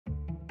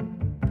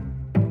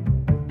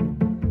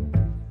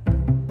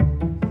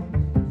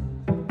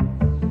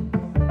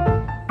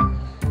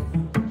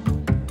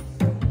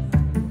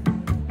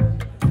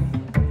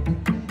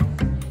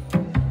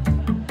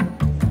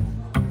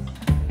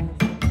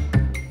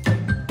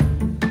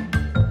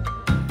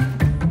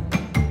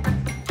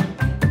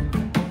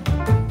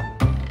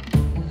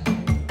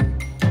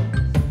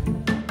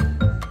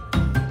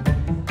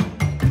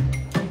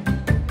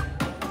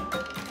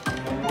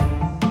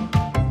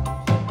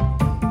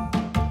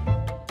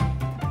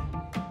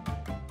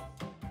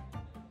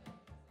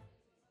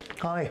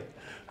Hi,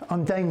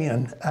 I'm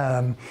Damian,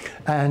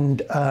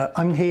 and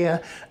I'm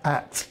here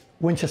at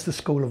Winchester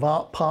School of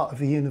Art, part of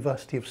the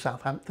University of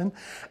Southampton,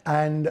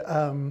 and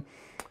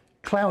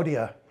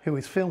Claudia, who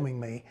is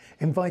filming me,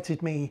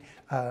 invited me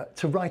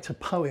to write a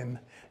poem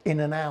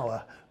in an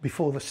hour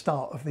before the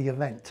start of the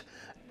event.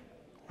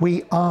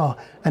 We are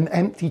an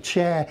empty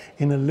chair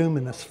in a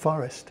luminous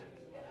forest,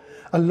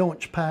 a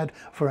launch pad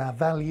for our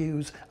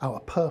values, our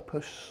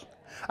purpose.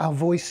 Our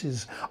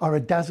voices are a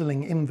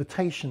dazzling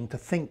invitation to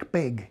think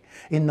big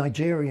in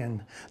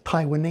Nigerian,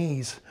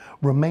 Taiwanese,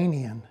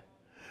 Romanian.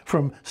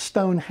 From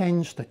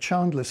Stonehenge to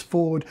Chandler's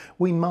Ford,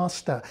 we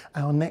master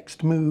our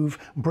next move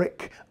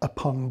brick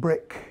upon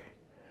brick.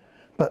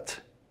 But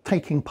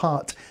taking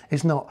part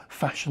is not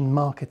fashion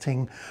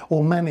marketing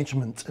or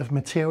management of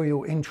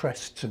material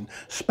interests and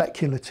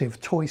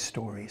speculative toy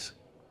stories.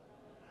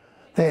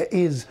 There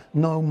is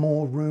no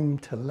more room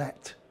to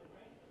let.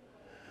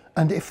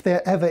 And if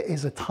there ever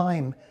is a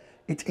time,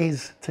 it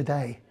is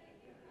today.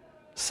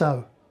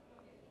 So,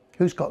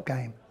 who's got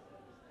game?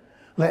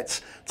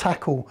 Let's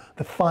tackle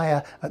the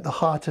fire at the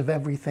heart of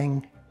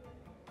everything,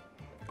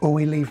 or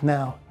we leave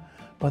now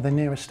by the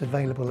nearest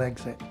available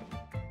exit.